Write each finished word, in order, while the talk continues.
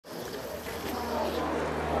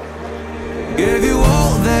Gave you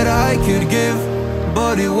all that I could give,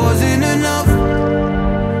 but it wasn't enough.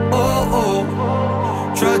 Oh, oh.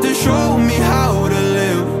 Tried to show me how to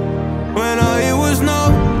live when I was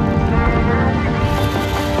numb.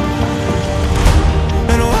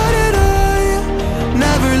 And why did I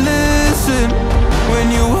never listen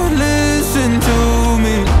when you would listen to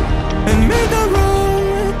me and make the wrong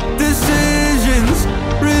decisions,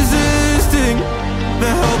 resisting the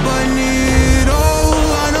help I need? Oh,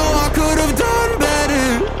 I know I could have done better.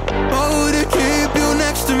 Oh, to keep you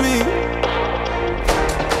next to me.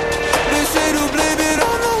 They say to blame it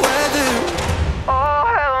on the weather. Oh,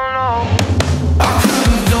 hell no. I could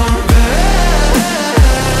have done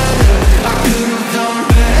better. I could have done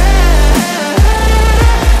better.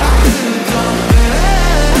 I could have done better.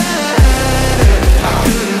 I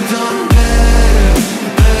could have done better,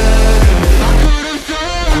 better. I could have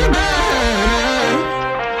done better.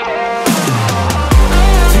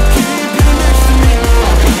 To keep you next to me.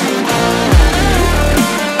 I could have done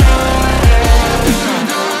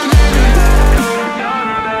better.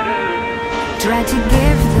 Tried to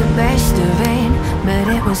give the best of it, but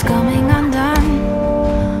it was coming undone.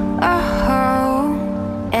 Oh,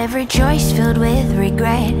 every choice filled with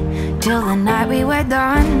regret, till the night we were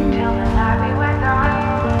done.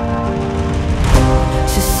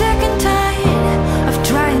 So sick and tired of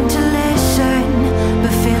trying to listen,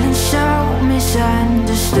 but feeling so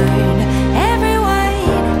misunderstood. Every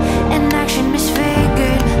word and action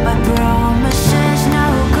misfigured by promises no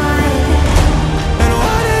good. And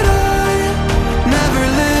why did I never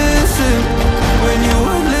listen when you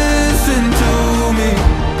would listen to me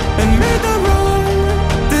and made the wrong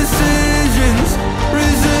decisions,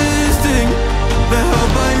 resisting the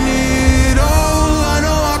help I need? Oh, I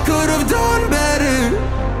know I could have done better.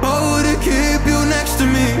 Oh, to keep you next to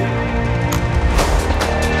me.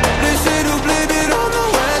 They say to blame it on the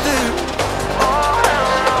weather. Oh,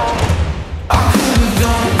 hell no. I could have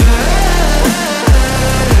done better.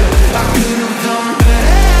 I could have done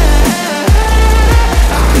better.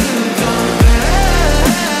 I could have done better.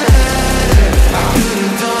 I could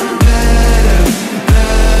have done better,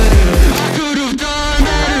 better. I could have done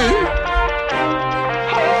better.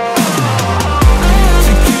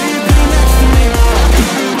 To keep you next to me. I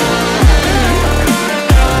could have done better. I could have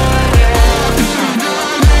done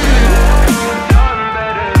better.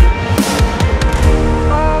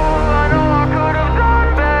 Oh, I know I could have done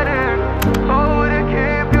better. Oh, to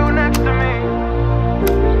keep you next to me.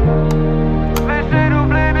 They say to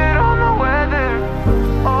blame it on the weather.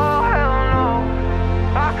 Oh, hell no.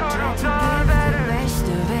 I could have done better. Best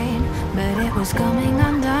of it, but it was coming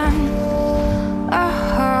undone.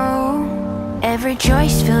 Oh, every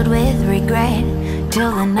choice filled with regret,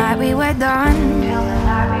 till the night we were done.